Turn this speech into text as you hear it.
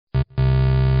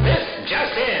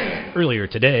Earlier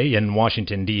today in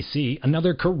Washington, D.C.,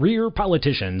 another career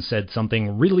politician said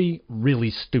something really, really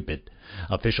stupid.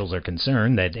 Officials are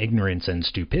concerned that ignorance and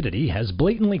stupidity has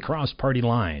blatantly crossed party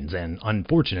lines and,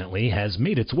 unfortunately, has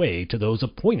made its way to those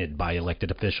appointed by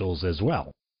elected officials as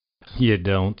well. You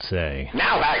don't say.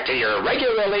 Now back to your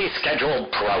regularly scheduled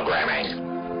programming.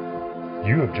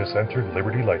 You have just entered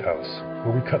Liberty Lighthouse,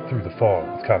 where we cut through the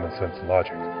fog with common sense and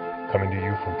logic. Coming to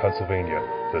you from Pennsylvania,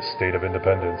 the state of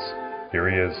independence, here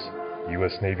he is,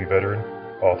 U.S. Navy veteran,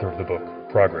 author of the book,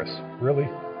 Progress, Really?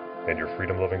 And your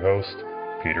freedom-loving host,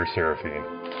 Peter Serafine.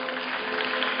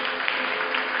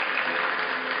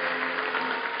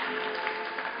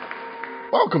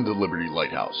 Welcome to Liberty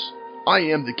Lighthouse. I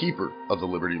am the keeper of the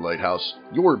Liberty Lighthouse,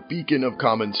 your beacon of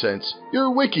common sense,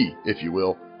 your wiki, if you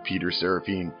will, Peter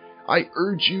Serafine. I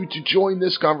urge you to join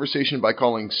this conversation by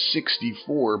calling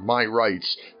 64 My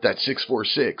Rights, that's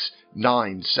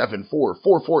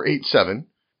 646-974-4487,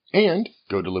 and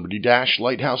go to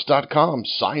liberty-lighthouse.com,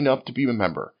 sign up to be a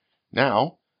member.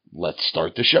 Now, let's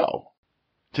start the show.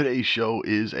 Today's show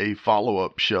is a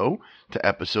follow-up show to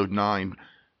Episode 9.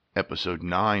 Episode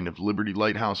 9 of Liberty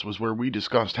Lighthouse was where we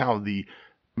discussed how the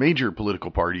major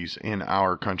political parties in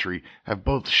our country have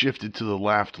both shifted to the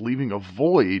left, leaving a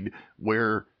void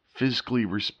where fiscally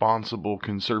responsible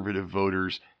conservative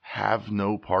voters have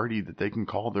no party that they can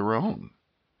call their own.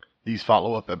 These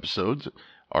follow-up episodes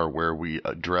are where we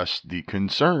address the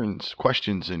concerns,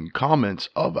 questions, and comments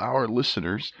of our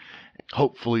listeners.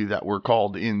 Hopefully that were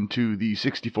called into the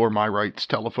 64 My Rights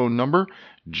telephone number,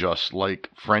 just like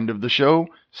friend of the show,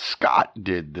 Scott,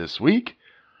 did this week.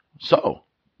 So,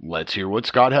 let's hear what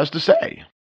Scott has to say.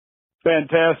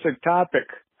 Fantastic topic.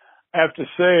 I have to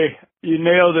say, you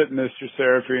nailed it, Mr.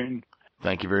 Serafine.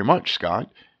 Thank you very much, Scott.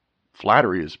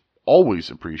 Flattery is always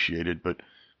appreciated, but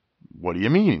what do you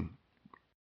mean?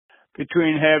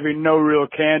 Between having no real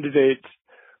candidates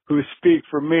who speak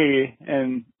for me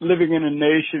and living in a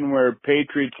nation where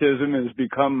patriotism has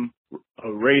become a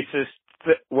racist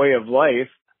way of life.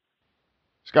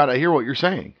 Scott, I hear what you're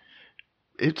saying.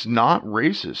 It's not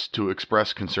racist to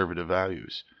express conservative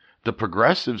values. The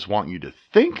progressives want you to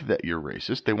think that you're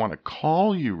racist. They want to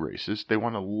call you racist. They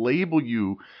want to label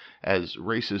you as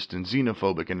racist and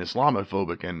xenophobic and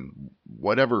Islamophobic and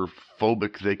whatever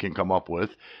phobic they can come up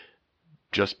with,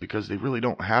 just because they really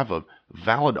don't have a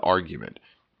valid argument.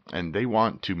 And they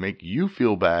want to make you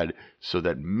feel bad so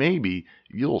that maybe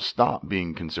you'll stop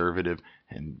being conservative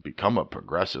and become a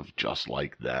progressive just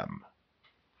like them.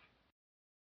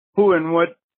 Who and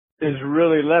what is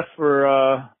really left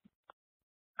for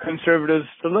conservatives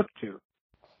to look to?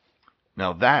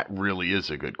 Now that really is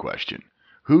a good question.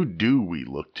 Who do we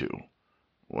look to?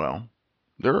 Well,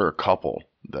 there are a couple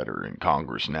that are in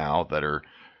Congress now that are,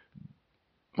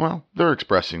 well, they're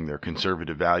expressing their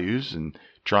conservative values and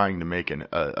trying to make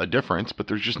a difference, but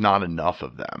there's just not enough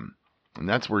of them. And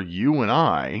that's where you and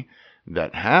I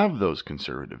that have those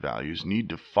conservative values need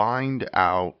to find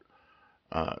out,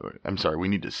 we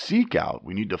need to seek out,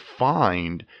 we need to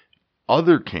find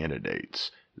other candidates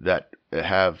that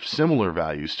have similar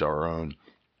values to our own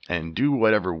and do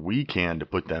whatever we can to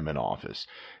put them in office.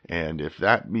 And if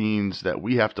that means that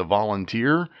we have to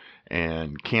volunteer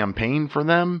and campaign for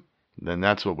them, then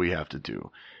that's what we have to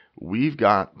do. We've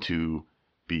got to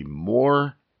be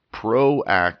more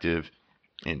proactive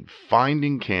in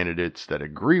finding candidates that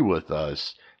agree with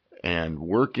us and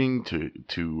working to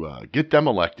get them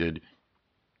elected.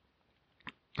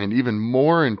 And even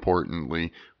more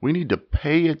importantly, we need to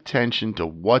pay attention to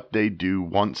what they do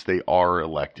once they are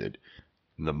elected.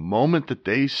 The moment that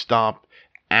they stop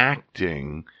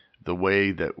acting the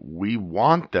way that we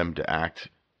want them to act,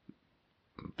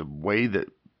 the way that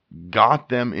got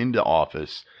them into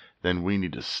office, then we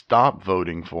need to stop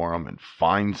voting for them and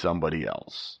find somebody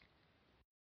else.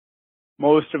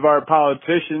 Most of our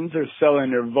politicians are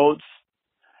selling their votes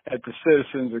at the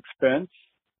citizens' expense,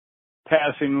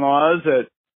 passing laws that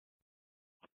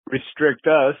restrict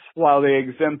us while they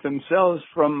exempt themselves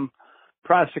from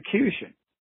prosecution.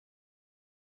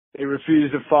 They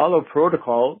refuse to follow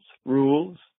protocols,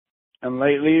 rules, and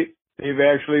lately they've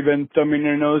actually been thumbing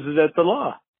their noses at the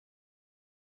law.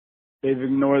 They've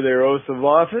ignored their oath of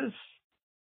office,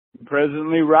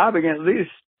 presently robbing at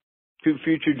least 2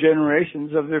 future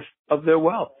generations of their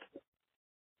wealth.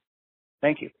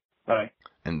 Thank you. Bye.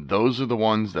 And those are the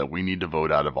ones that we need to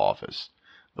vote out of office.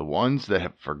 The ones that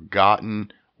have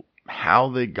forgotten how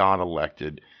they got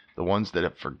elected, the ones that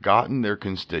have forgotten their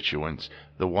constituents,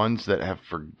 the ones that have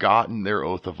forgotten their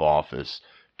oath of office,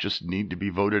 just need to be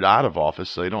voted out of office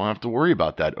so they don't have to worry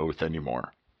about that oath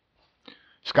anymore.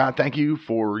 Scott, thank you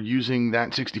for using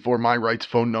that 64 My Rights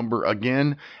phone number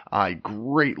again. I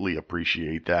greatly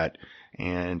appreciate that.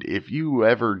 And if you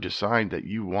ever decide that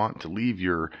you want to leave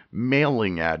your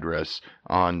mailing address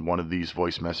on one of these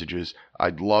voice messages,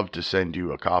 I'd love to send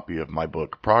you a copy of my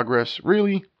book, Progress.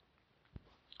 Really?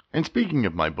 And speaking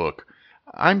of my book,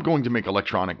 I'm going to make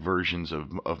electronic versions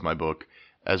of my book,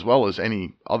 as well as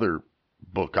any other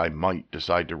book I might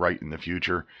decide to write in the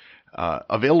future,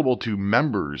 available to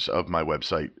members of my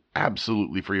website,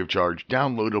 absolutely free of charge,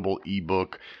 downloadable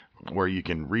ebook where you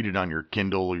can read it on your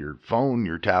Kindle, your phone,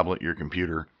 your tablet, your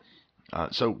computer.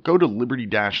 So go to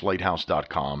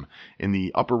liberty-lighthouse.com. In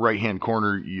the upper right-hand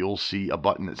corner, you'll see a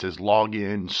button that says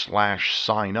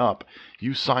login/sign up.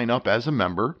 You sign up as a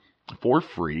member for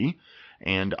free,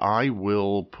 and I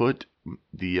will put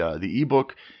the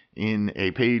ebook in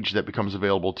a page that becomes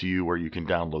available to you where you can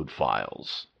download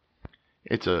files.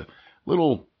 It's a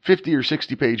little 50 or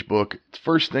 60 page book. It's the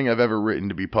first thing I've ever written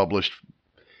to be published,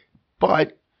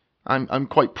 but I'm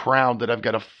quite proud that I've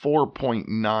got a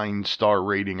 4.9 star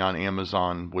rating on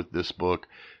Amazon with this book.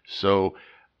 So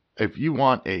if you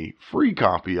want a free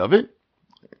copy of it,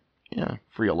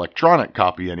 free electronic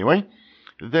copy anyway,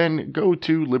 then go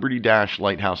to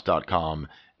liberty-lighthouse.com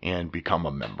and become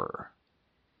a member.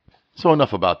 So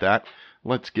enough about that.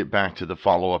 Let's get back to the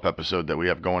follow-up episode that we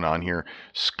have going on here.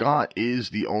 Scott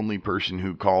is the only person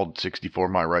who called 64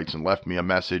 My Rights and left me a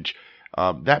message.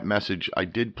 That message I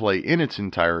did play in its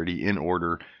entirety in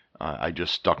order. I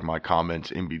just stuck my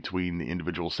comments in between the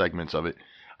individual segments of it.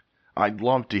 I'd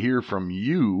love to hear from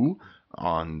you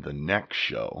on the next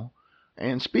show.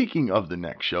 And speaking of the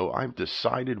next show, I've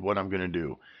decided what I'm going to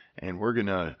do. And we're going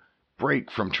to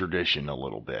break from tradition a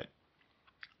little bit.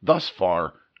 Thus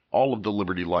far, all of the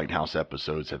Liberty Lighthouse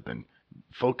episodes have been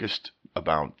focused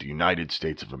about the United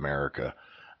States of America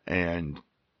and,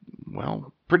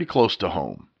 well, pretty close to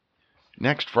home.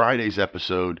 Next Friday's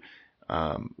episode,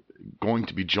 going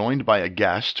to be joined by a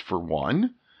guest for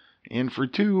one, and for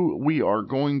two, we are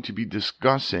going to be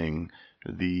discussing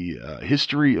the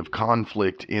history of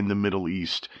conflict in the Middle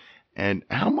East and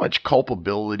how much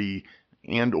culpability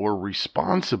and or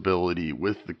responsibility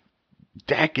with the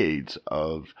decades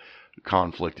of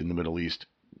conflict in the Middle East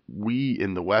we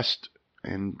in the West,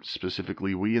 and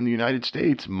specifically we in the United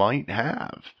States, might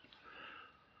have.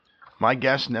 My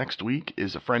guest next week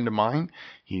is a friend of mine.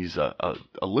 He's a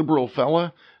liberal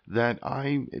fella that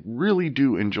I really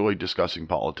do enjoy discussing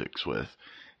politics with.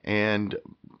 And,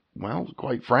 well,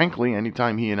 quite frankly,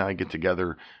 anytime he and I get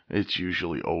together, it's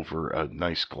usually over a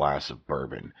nice glass of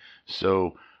bourbon.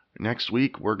 So next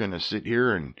week, we're going to sit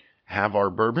here and have our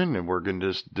bourbon, and we're going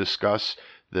to discuss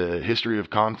the history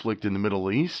of conflict in the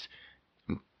Middle East.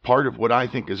 And part of what I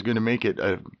think is going to make it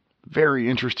a very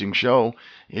interesting show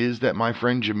is that my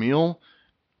friend Jamil,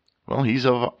 well, he's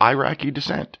of Iraqi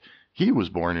descent. He was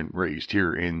born and raised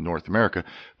here in North America,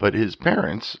 but his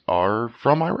parents are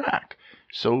from Iraq.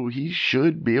 So he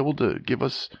should be able to give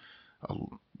us a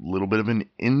little bit of an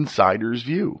insider's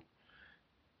view.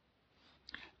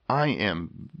 I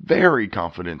am very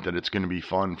confident that it's going to be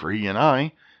fun for he and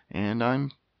I, and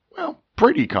I'm, well,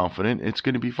 pretty confident it's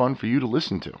going to be fun for you to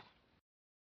listen to.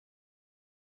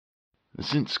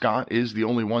 Since Scott is the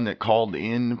only one that called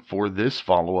in for this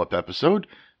follow-up episode,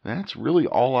 that's really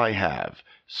all I have.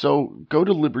 So go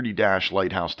to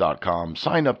liberty-lighthouse.com,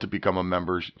 sign up to become a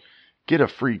member, get a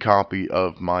free copy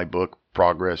of my book,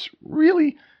 Progress,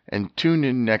 really, and tune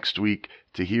in next week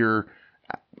to hear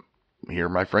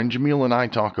my friend Jamil and I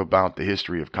talk about the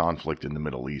history of conflict in the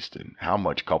Middle East and how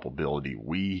much culpability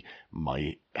we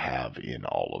might have in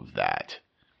all of that.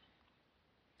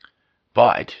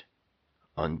 But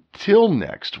until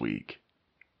next week,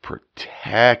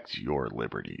 protect your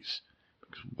liberties.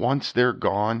 Because once they're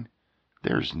gone,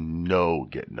 there's no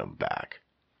getting them back.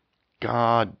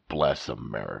 God bless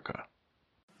America.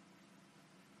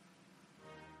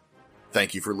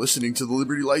 Thank you for listening to the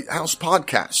Liberty Lighthouse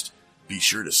podcast. Be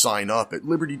sure to sign up at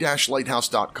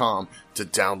liberty-lighthouse.com to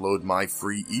download my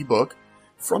free ebook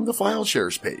from the file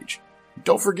shares page.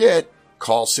 Don't forget,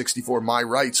 call 64 My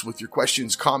Rights with your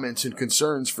questions, comments, and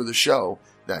concerns for the show.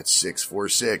 That's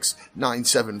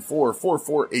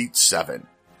 646-974-4487.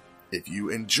 If you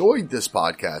enjoyed this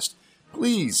podcast,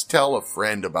 please tell a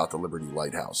friend about the Liberty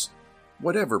Lighthouse.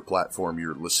 Whatever platform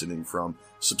you're listening from,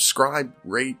 subscribe,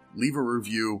 rate, leave a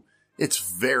review. It's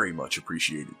very much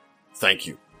appreciated. Thank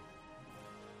you.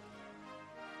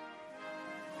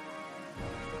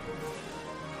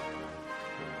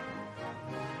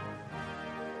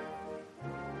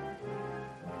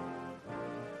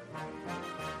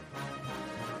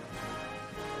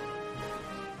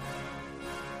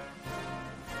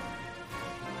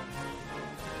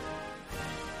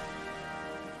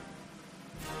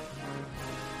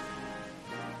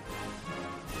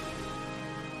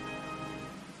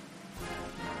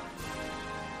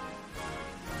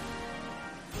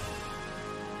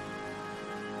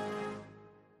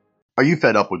 Are you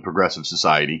fed up with progressive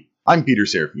society? I'm Peter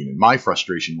Serafine, and my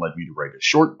frustration led me to write a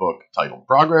short book titled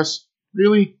Progress?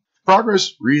 Really?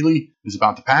 Progress, really, is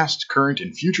about the past, current,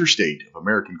 and future state of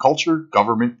American culture,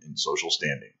 government, and social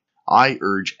standing. I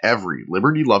urge every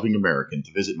liberty-loving American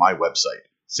to visit my website,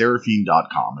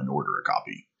 Serafine.com, and order a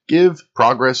copy. Give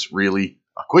Progress, Really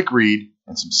a quick read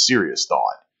and some serious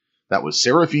thought. That was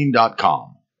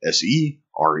Serafine.com,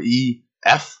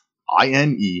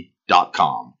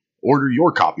 SEREFINE.com. Order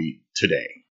your copy today.